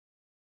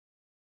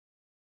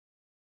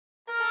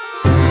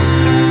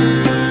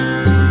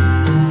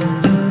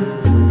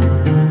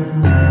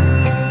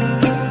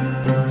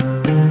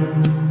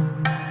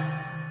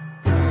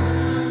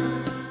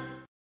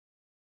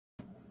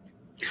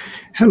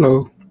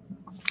Hello.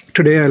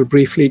 Today I'll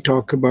briefly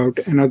talk about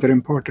another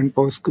important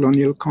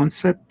postcolonial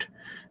concept,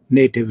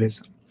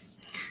 nativism.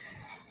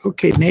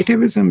 Okay,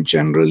 nativism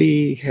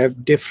generally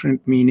have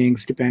different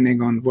meanings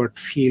depending on what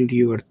field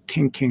you are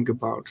thinking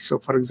about. So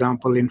for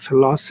example, in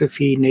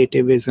philosophy,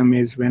 nativism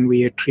is when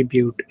we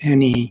attribute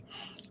any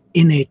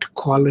innate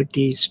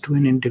qualities to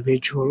an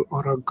individual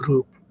or a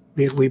group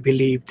where we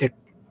believe that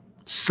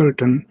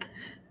certain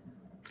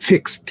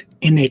fixed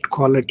innate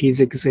qualities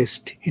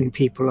exist in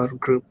people or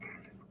group.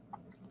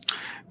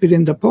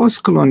 Within the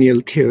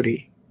postcolonial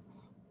theory,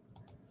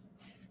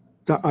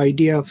 the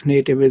idea of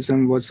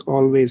nativism was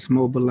always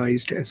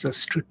mobilized as a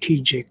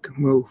strategic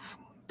move.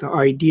 The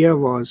idea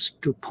was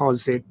to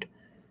posit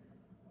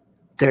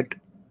that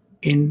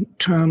in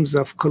terms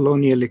of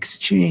colonial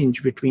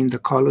exchange between the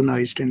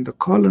colonized and the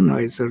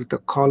colonizer, the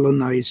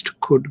colonized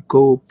could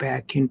go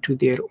back into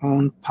their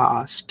own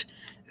past,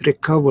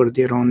 recover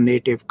their own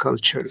native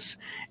cultures,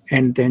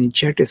 and then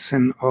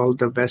jettison all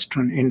the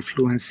Western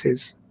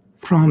influences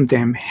from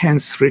them,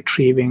 hence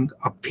retrieving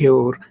a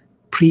pure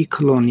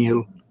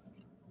pre-colonial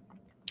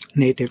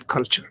native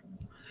culture.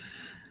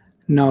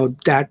 Now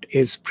that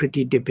is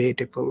pretty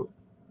debatable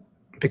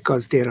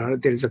because there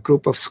is a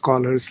group of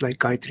scholars like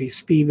Gayatri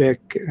Spivak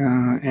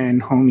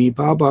and Homi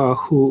Bhabha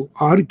who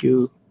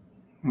argue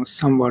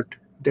somewhat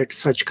that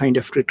such kind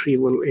of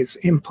retrieval is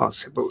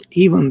impossible,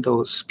 even though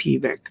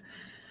Spivak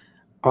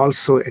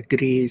also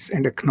agrees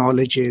and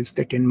acknowledges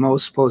that in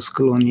most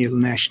post-colonial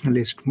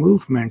nationalist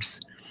movements,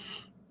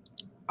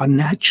 a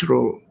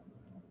natural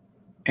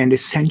and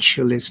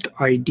essentialist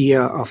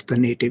idea of the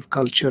native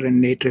culture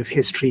and native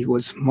history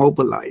was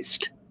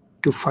mobilized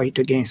to fight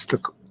against the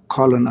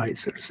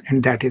colonizers,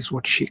 and that is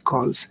what she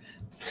calls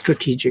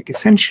strategic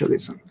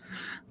essentialism.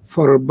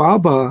 For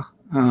Bhabha,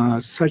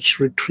 such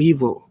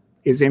retrieval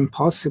is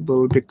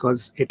impossible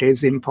because it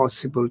is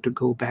impossible to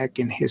go back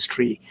in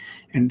history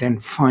and then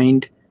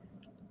find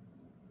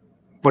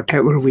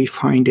whatever we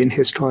find in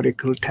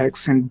historical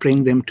texts and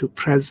bring them to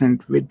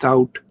present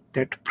without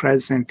that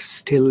present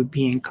still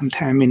being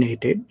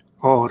contaminated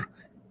or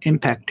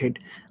impacted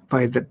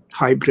by the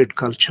hybrid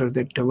culture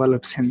that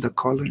develops in the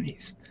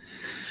colonies.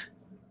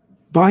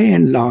 By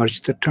and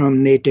large, the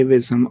term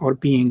nativism or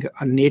being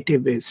a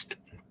nativist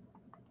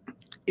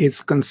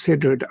is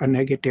considered a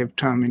negative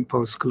term in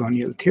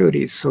post-colonial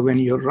theories. So when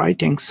you're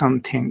writing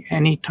something,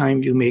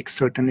 anytime you make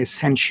certain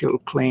essential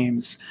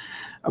claims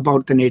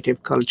about the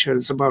native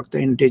cultures, about the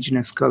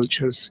indigenous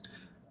cultures,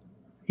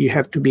 you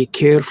have to be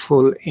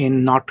careful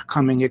in not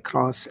coming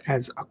across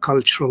as a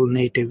cultural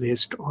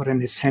nativist or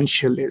an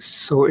essentialist.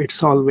 So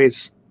it's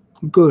always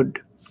good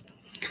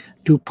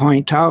to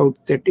point out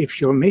that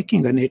if you're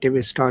making a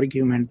nativist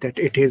argument, that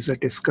it is a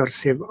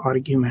discursive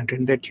argument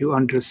and that you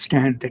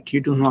understand that you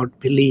do not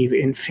believe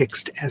in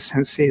fixed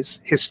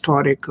essences,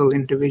 historical,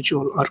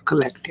 individual, or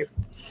collective.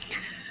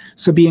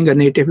 So being a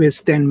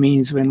nativist then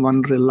means when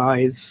one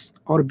relies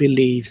or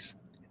believes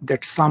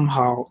that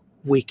somehow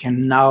we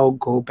can now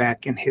go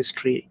back in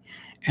history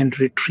and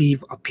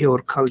retrieve a pure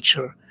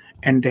culture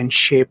and then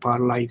shape our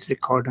lives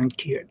according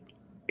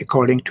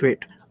to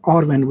it,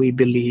 or when we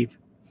believe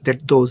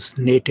that those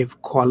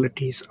native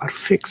qualities are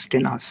fixed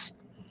in us.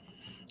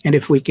 And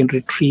if we can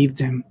retrieve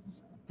them,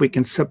 we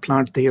can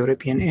supplant the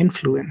European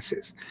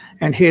influences.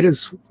 And here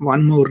is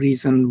one more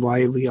reason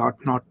why we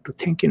ought not to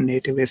think in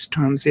nativist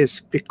terms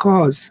is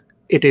because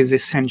it is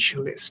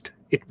essentialist.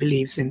 It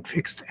believes in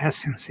fixed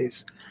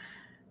essences.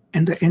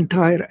 And the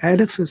entire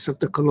edifice of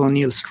the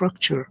colonial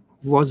structure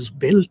was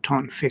built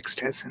on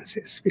fixed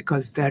essences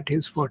because that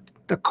is what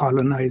the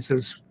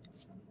colonizers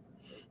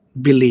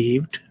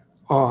believed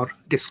or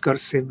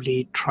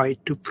discursively tried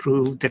to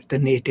prove, that the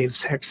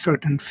natives had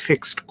certain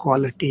fixed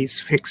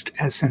qualities, fixed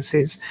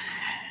essences,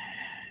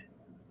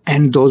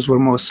 and those were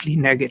mostly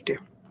negative.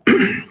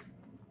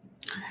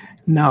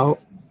 Now,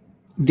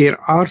 there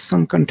are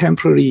some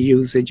contemporary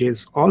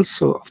usages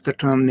also of the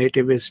term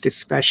nativist,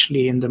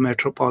 especially in the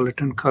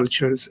metropolitan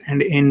cultures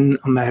and in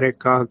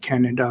America,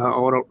 Canada,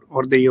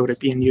 or the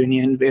European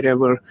Union,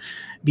 wherever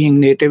being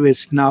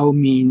nativist now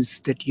means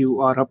that you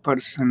are a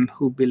person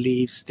who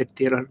believes that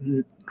there are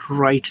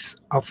rights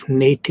of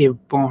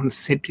native-born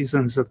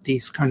citizens of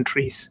these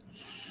countries,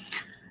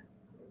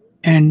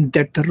 and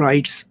that the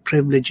rights,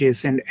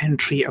 privileges, and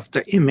entry of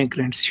the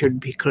immigrants should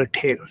be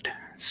curtailed.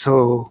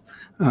 So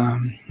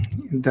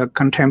the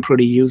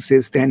contemporary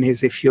uses then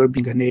is if you're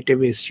being a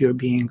nativist, you're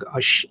being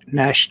a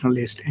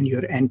nationalist and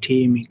you're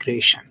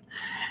anti-immigration.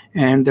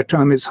 And the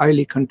term is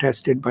highly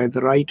contested by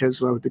the right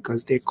as well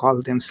because they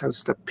call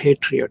themselves the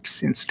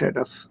patriots instead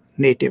of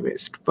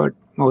nativist. But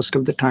most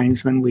of the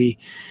times when we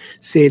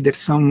say that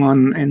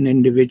someone, an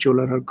individual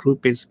or a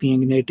group is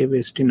being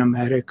nativist in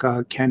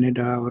America,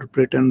 Canada, or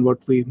Britain, what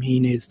we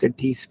mean is that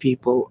these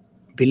people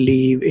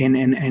believe in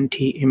an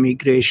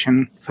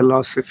anti-immigration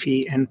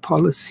philosophy and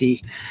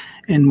policy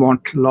and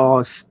want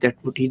laws that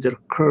would either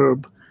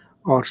curb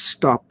or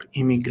stop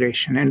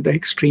immigration. And the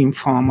extreme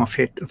form of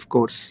it, of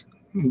course,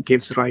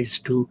 gives rise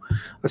to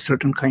a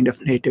certain kind of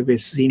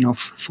nativist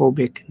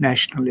xenophobic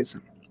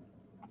nationalism.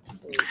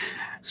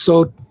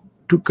 So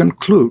To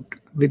conclude,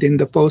 within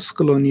the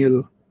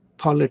post-colonial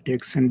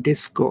politics and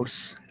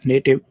discourse,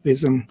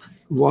 nativism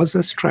was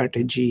a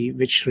strategy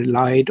which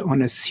relied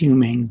on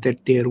assuming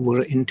that there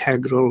were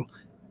integral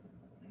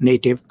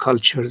native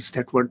cultures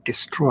that were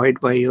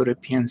destroyed by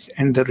Europeans,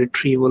 and the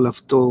retrieval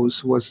of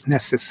those was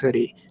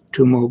necessary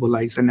to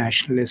mobilize a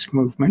nationalist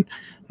movement.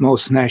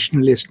 Most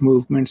nationalist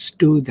movements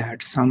do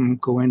that. Some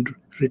go and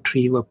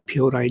retrieve a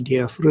pure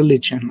idea of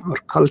religion or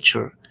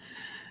culture.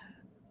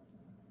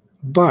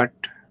 But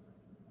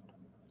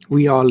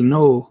we all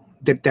know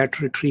that that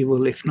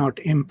retrieval, if not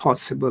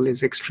impossible,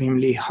 is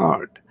extremely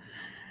hard.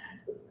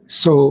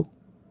 So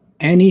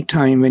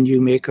anytime when you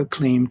make a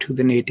claim to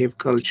the native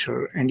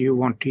culture and you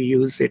want to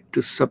use it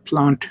to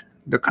supplant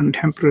the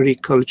contemporary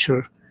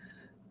culture,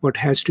 what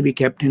has to be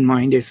kept in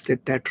mind is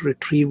that that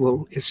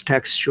retrieval is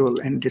textual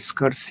and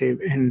discursive,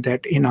 and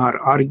that in our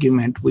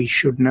argument we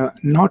should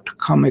not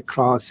come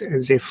across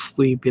as if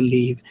we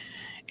believe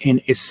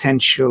in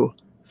essential,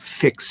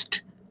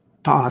 fixed,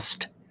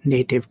 past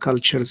native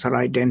cultures or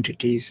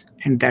identities,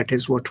 and that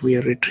is what we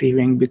are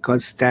retrieving,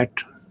 because that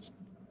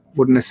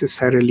would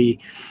necessarily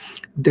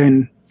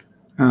then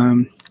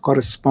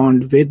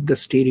correspond with the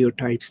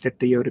stereotypes that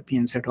the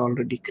Europeans had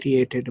already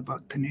created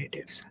about the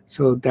natives.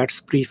 So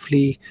that's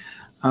briefly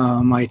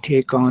my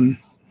take on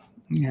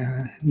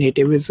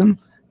nativism.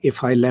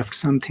 If I left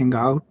something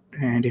out,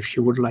 and if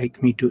you would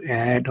like me to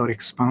add or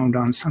expound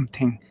on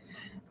something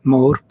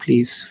more,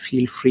 please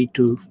feel free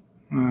to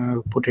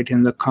put it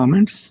in the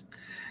comments.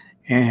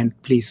 And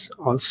please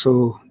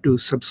also do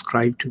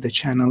subscribe to the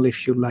channel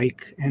if you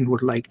like and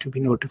would like to be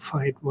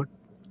notified what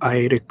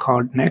I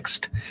record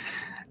next.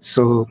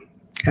 So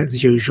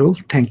as usual,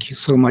 thank you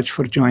so much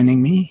for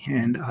joining me,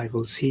 and I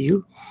will see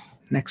you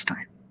next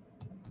time.